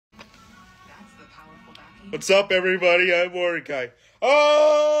What's up, everybody? I'm Mordecai.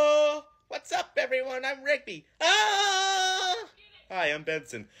 Oh! What's up, everyone? I'm Rigby. Oh! Hi, I'm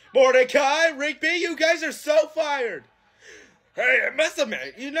Benson. Mordecai, Rigby, you guys are so fired. Hey, Muscle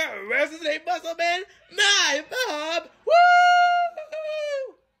Man. You know who else is named Muscle Man? My mom.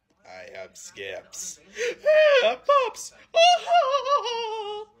 Woo! I am Skips. Hey, Pops.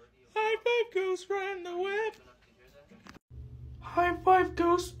 Oh! High five, Ghost riding the whip. High five,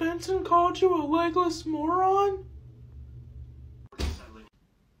 Ghost. Benson called you a legless moron?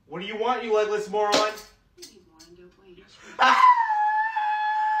 What do you want, you legless moron?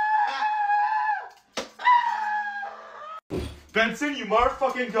 Benson, you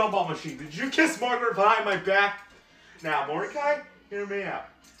motherfucking gumball machine. Did you kiss Margaret behind my back? Now, Mordecai, hear me out.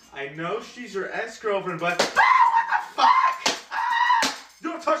 I know she's your ex-girlfriend, but... what the fuck?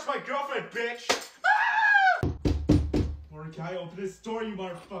 Don't touch my girlfriend, bitch! Mordecai, open this door, you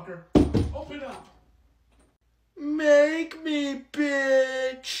motherfucker. Open up. Make me,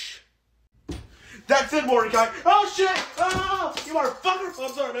 bitch. That's it, Mordecai. Oh, shit. Oh, you motherfucker.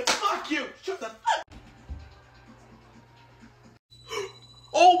 I'm sorry, man. Fuck you. Shut the fuck.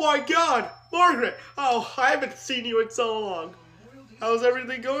 Oh, my God. Margaret. Oh, I haven't seen you in so long. How's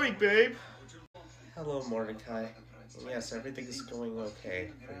everything going, babe? Hello, Mordecai. Yes, everything is going okay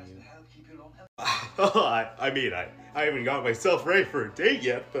for you. I mean, I haven't got myself ready for a date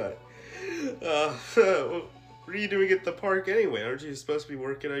yet, but... what are you doing at the park anyway? Aren't you supposed to be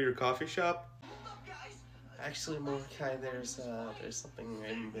working at your coffee shop? Actually, Mordecai, there's something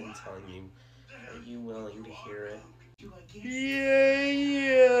I've been telling you. Are you willing to hear it?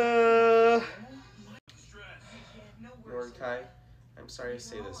 Yeah. Mordecai, I'm sorry to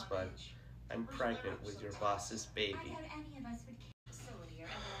say this, but I'm pregnant with your boss's baby.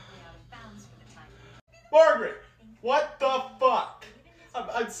 Margaret, what the fuck?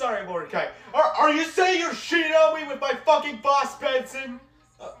 I'm sorry, Mordecai. Are you saying you're cheating on me with my fucking boss, Benson?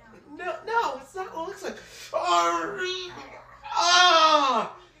 No, it's not what it looks like.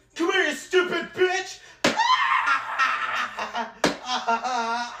 Come here, you stupid bitch!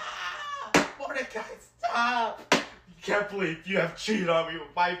 Mordecai, stop! You can't believe you have cheated on me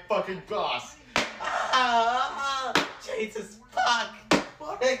with my fucking boss. Jesus fuck!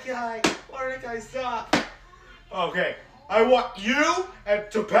 Mordecai, stop! Okay, I want you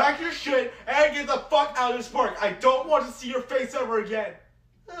to pack your shit and get the fuck out of this park. I don't want to see your face ever again.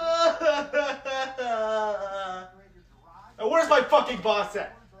 Now, where's my fucking boss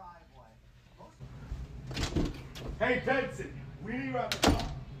at? Hey, Benson, we need to wrap this up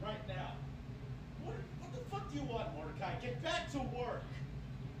right now. What the fuck do you want, Mordecai? Get back to work.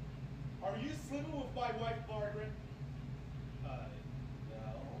 Are you sleeping with my wife, Margaret? No.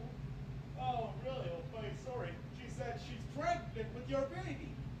 Oh, really? Oh, funny story. She said she's pregnant with your baby.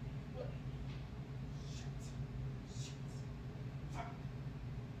 What? Shit.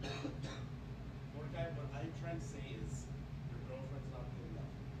 Mordecai, what I'm trying to say is your girlfriend's not good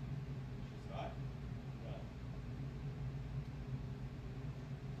enough. She's not?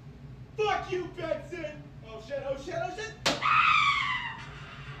 No. Fuck you, Benson! Oh shit, oh shit, oh shit!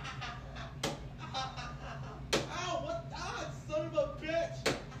 Ow, what? Son of a bitch!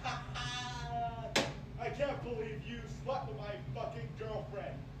 I can't believe you slept with my fucking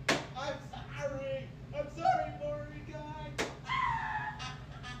girlfriend. I'm sorry, Mordecai.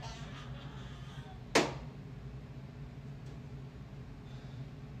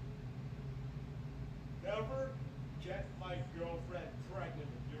 Never get my girlfriend pregnant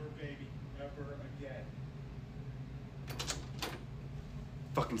with your baby ever again.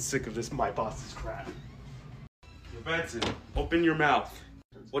 Fucking sick of this my boss's crap. Benson, open your mouth.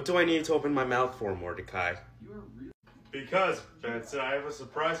 What do I need to open my mouth for, Mordecai? Because, Benson, I have a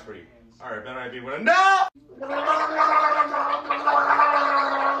surprise for you. Alright, better I be one. No!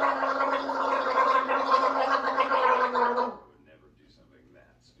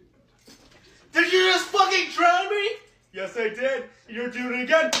 Did you just fucking drown me? Yes, I did. You're doing it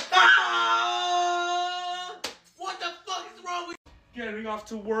again. Ah! What the fuck is wrong with you? Getting off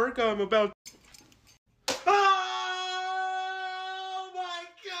to work, I'm about... Oh my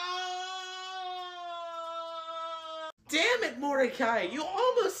god! Damn it, Mordecai! You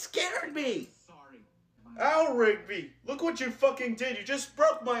almost scared me! Ow, Rigby! Look what you fucking did! You just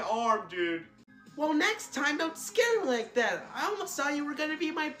broke my arm, dude! Well, next time, don't scare me like that! I almost thought you were gonna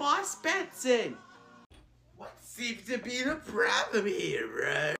be my boss, Benson! What seems to be the problem here,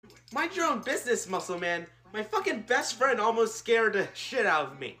 bro? Mind your own business, Muscle Man! My fucking best friend almost scared the shit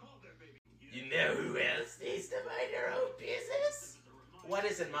out of me! You know who else needs to mind their own business? What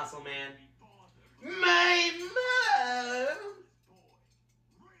is it, Muscle Man? My mom!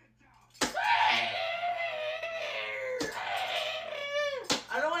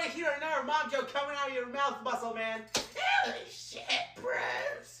 mom joke coming out of your mouth muscle, man. Holy shit,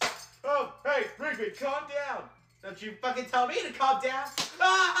 Bruce. Oh, hey, Rigby, calm down. Don't you fucking tell me to calm down.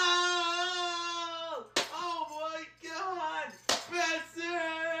 Oh! Oh my God!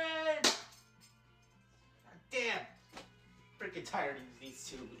 Benson! God damn. Freaking tired of these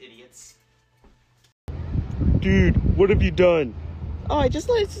two idiots. Dude, what have you done? Oh, I just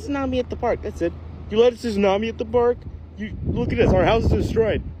let a tsunami at the park. That's it. You let a tsunami at the park? You look at this, our house is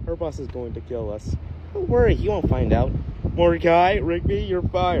destroyed. Our boss is going to kill us. Don't worry, he won't find out. Mordecai, Rigby, you're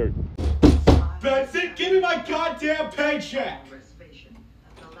fired. Benson, give me my goddamn paycheck!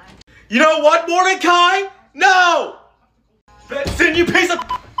 You know what, Mordecai? No! Benson, you piece of...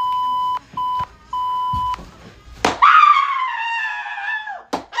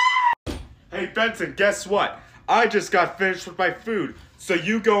 Hey, Benson, guess what? I just got finished with my food, so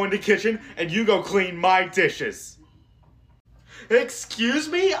you go in the kitchen and you go clean my dishes. Excuse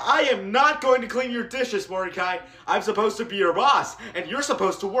me? I am not going to clean your dishes, Mordecai. I'm supposed to be your boss, and you're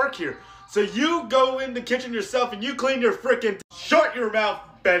supposed to work here. So you go in the kitchen yourself and you clean your frickin'... Shut your mouth,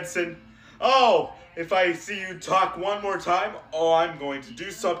 Benson. Oh, if I see you talk one more time, oh, I'm going to do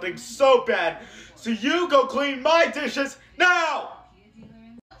something so bad. So you go clean my dishes now!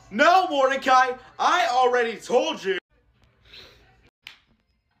 No, Mordecai, I already told you.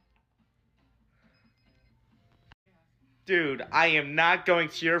 Dude, I am not going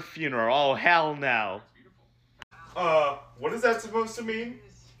to your funeral. Oh, hell no. What is that supposed to mean?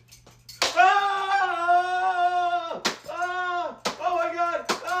 Ah! Ah! Oh my God!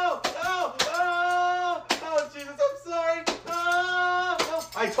 Oh! Oh! Oh! Oh, Jesus, I'm sorry. Ah! Oh.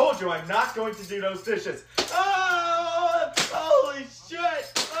 I told you I'm not going to do those dishes. Ah! Holy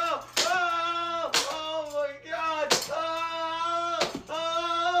shit! Oh! Oh! Oh my God! Ah!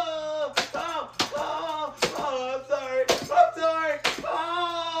 Oh! Oh! Oh! Oh! I'm sorry. I'm sorry.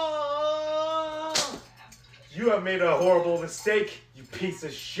 Oh! You have made a horrible mistake, you piece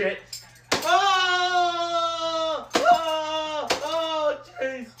of shit. Oh! Oh! Oh!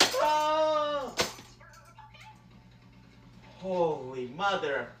 Jeez! Oh! Holy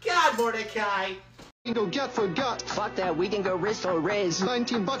mother of God, Mordecai! We can go gut for gut. Fuck that, we can go wrist for riz.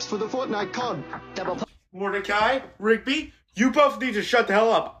 $19 for the Fortnite cod. Double Mordecai, Rigby, you both need to shut the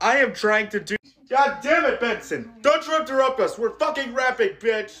hell up. I am trying to do... God damn it, Benson! Don't you interrupt us! We're fucking rapping,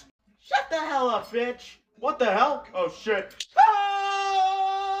 bitch! Shut the hell up, bitch! What the hell? Oh, shit.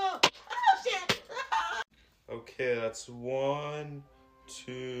 Oh! Oh, shit! Okay, that's 1,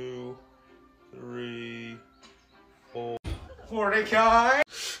 2, 3, 4... Mordecai!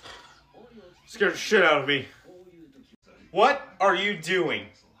 Scared the shit out of me. What are you doing?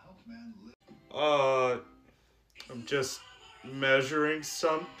 I'm just measuring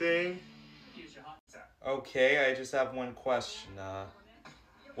something. Okay, I just have one question.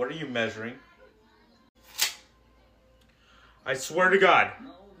 What are you measuring? I swear to God,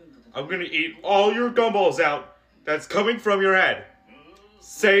 I'm gonna eat all your gumballs out that's coming from your head.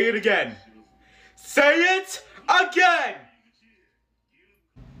 Say it again. Say it again!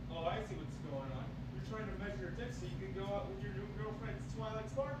 Oh, I see what's going on. You're trying to measure your dick so you can go out with your new girlfriend's Twilight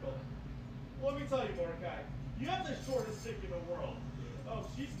Sparkle. Let me tell you, Mordecai, you have the shortest dick in the world. Oh,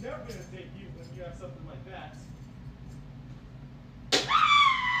 she's never gonna date you when you have something like that.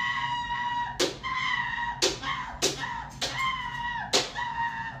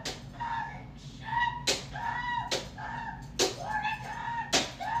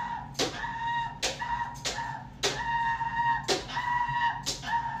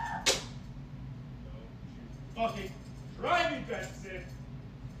 Fucking try me, Benson!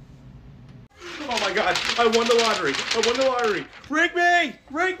 Oh my God, I won the lottery! I won the lottery! Rigby!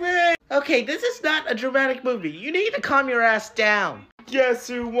 Rigby! Okay, this is not a dramatic movie. You need to calm your ass down. Guess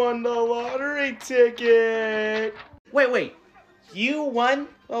who won the lottery ticket? Wait. You won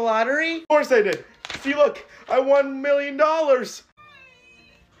the lottery? Of course I did. See, look, I won $1 million. Oh!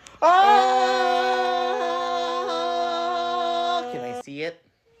 Can I see it?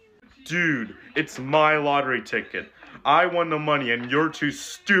 Dude, it's my lottery ticket. I won the money and you're too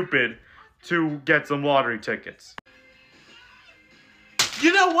stupid to get some lottery tickets.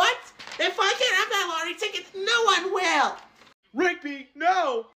 You know what? If I can't have that lottery ticket, no one will! Rigby,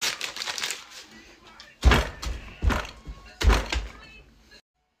 no!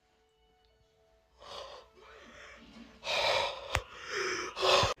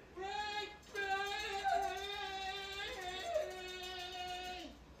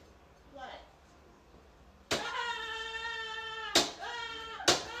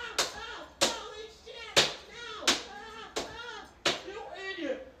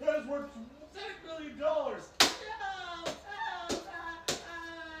 $10 million.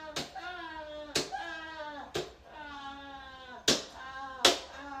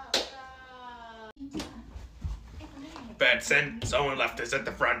 Benson. Someone left us at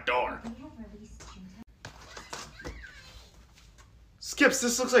the front door. Skips,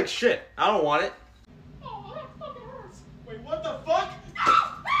 this looks like shit. I don't want it. Oh, that fucking hurts. Wait, what the fuck?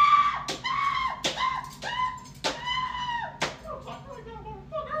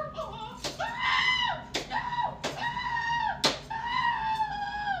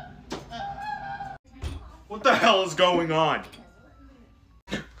 What the hell is going on?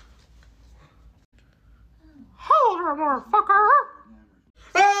 Hold her, motherfucker!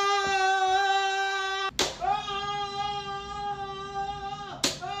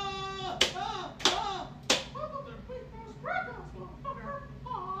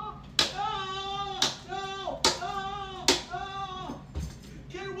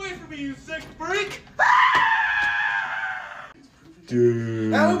 Get away from me, you sick freak!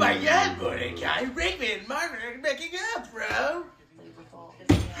 Dude. Oh my god, Mordecai, Rickman and Margaret are making up, bro!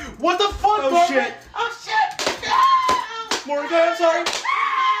 What the fuck, Oh Margaret? shit! Oh shit! No! Mordecai, I'm sorry.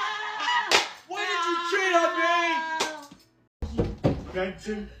 Why did you cheat on me?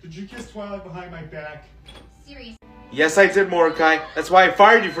 Benson, did you kiss Twilight behind my back? Serious. Yes, I did, Mordecai. That's why I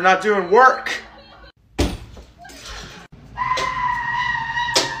fired you for not doing work.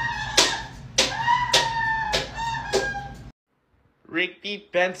 Rigby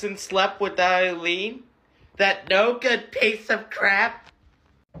Benson slept with Eileen? That no good piece of crap?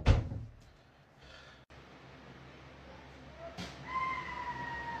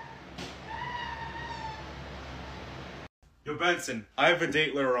 Yo, Benson, I have a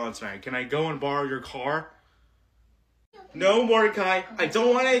date later on tonight. Can I go and borrow your car? No, Mordecai. I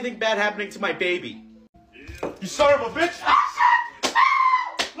don't want anything bad happening to my baby. You son of a bitch!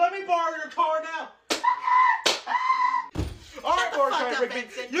 Let me borrow your car now! Alright, Mordecai, Rigby.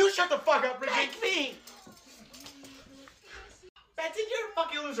 You shut the fuck up, Rigby. Take me! Benson, you're a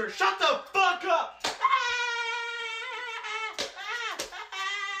fucking loser. Shut the fuck up!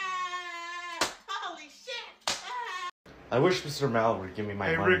 Holy shit! I wish Mr. Mal would give me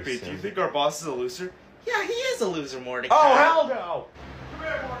my money. Hey, Rigby, do you think our boss is a loser? Yeah, he is a loser, Mordecai. Oh, hell no! Come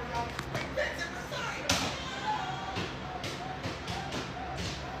here, Mordecai. Benson, I'm sorry!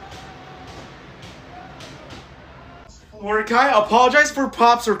 Mordecai, apologize for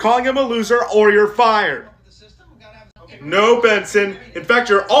Pops for calling him a loser or you're fired. No, Benson. In fact,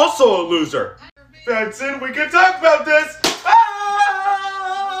 you're also a loser. Benson, we can talk about this.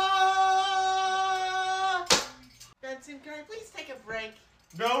 Benson, can I please take a break?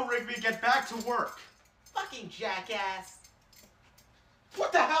 No, Rigby, get back to work. Fucking jackass.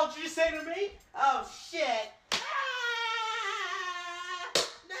 What the hell did you say to me? Oh shit.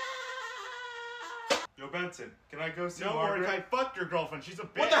 No! Yo, Benson, can I go see Margaret? No, Mordecai, fuck your girlfriend. She's a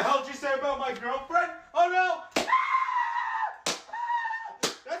bitch. What the hell did you say about my girlfriend? Oh, no!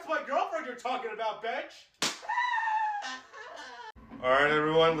 That's my girlfriend you're talking about, bench. Alright,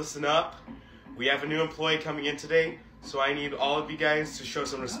 everyone, listen up. We have a new employee coming in today, so I need all of you guys to show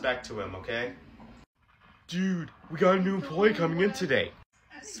some respect to him, okay? Dude, we got a new employee coming in today.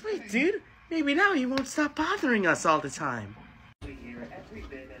 Sweet, dude. Maybe now he won't stop bothering us all the time. Good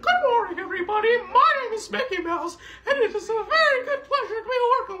morning, everybody. My name is Mickey Mouse, and it is a very good pleasure to be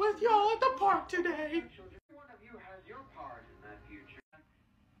working with y'all at the park today. One of you has your part in that future.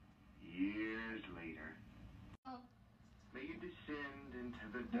 Years later. May you descend into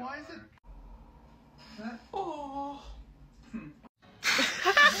the dark. Why is it? Oh.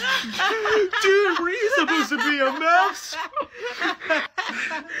 Dude, were you supposed to be a mouse?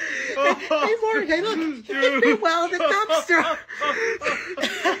 Hey, Mordecai, look! You did me well in the dumpster!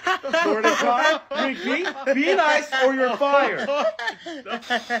 Mordecai, Rigby, be nice or you're fired.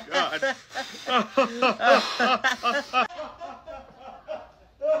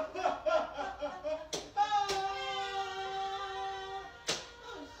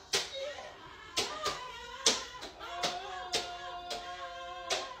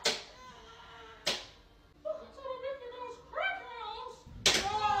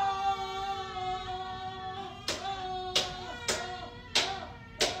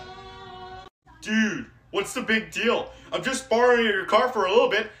 Dude, what's the big deal? I'm just borrowing your car for a little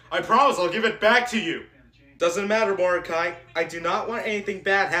bit. I promise I'll give it back to you. Doesn't matter, Mordecai. I do not want anything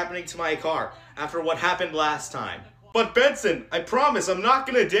bad happening to my car after what happened last time. But Benson, I promise I'm not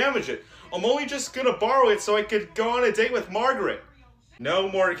gonna damage it. I'm only just gonna borrow it so I could go on a date with Margaret. No,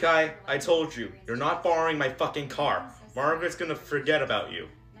 Mordecai, I told you. You're not borrowing my fucking car. Margaret's gonna forget about you.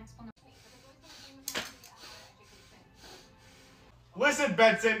 Listen,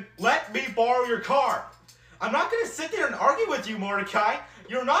 Benson, let me borrow your car. I'm not gonna sit there and argue with you, Mordecai.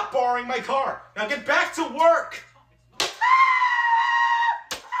 You're not borrowing my car. Now get back to work.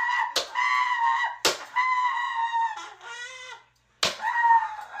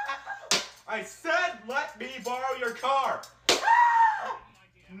 I said let me borrow your car.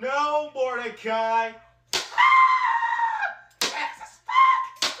 No, Mordecai.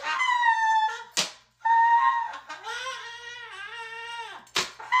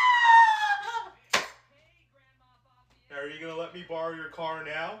 Are you gonna let me borrow your car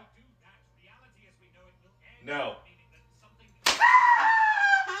now? No.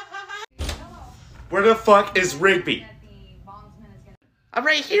 Where the fuck is Rigby? I'm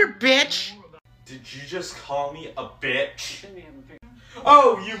right here, bitch. Did you just call me a bitch?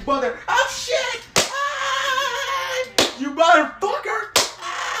 Oh, you mother... Oh, shit! Ah! You motherfucker!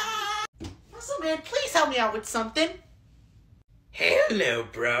 Ah! Muscle Man, please help me out with something. Hello,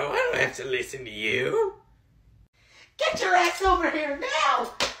 bro. I don't have to listen to you. Get your ass over here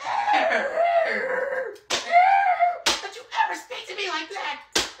now! Don't you ever speak to me like that!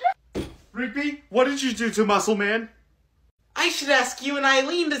 Rigby, what did you do to Muscle Man? I should ask you and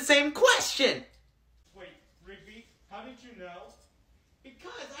Eileen the same question. Wait, Rigby, how did you know?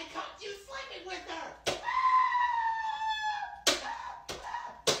 Because I caught you sleeping with her!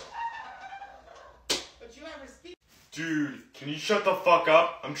 Don't you ever speak? Dude, can you shut the fuck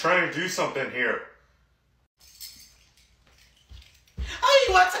up? I'm trying to do something here. Oh,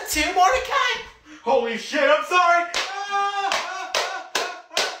 you want some too, Mordecai? Holy shit, I'm sorry!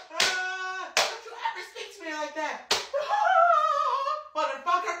 Don't you ever speak to me like that!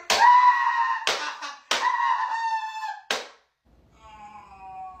 Motherfucker!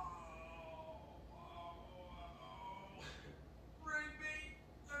 Rigby,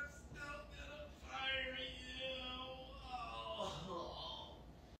 I'm still gonna fire you.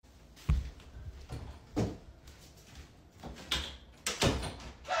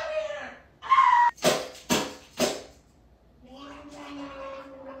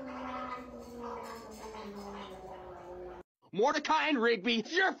 Mordecai and Rigby,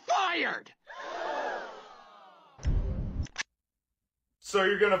 you're fired! So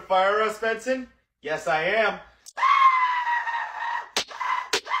you're gonna fire us, Benson? Yes, I am.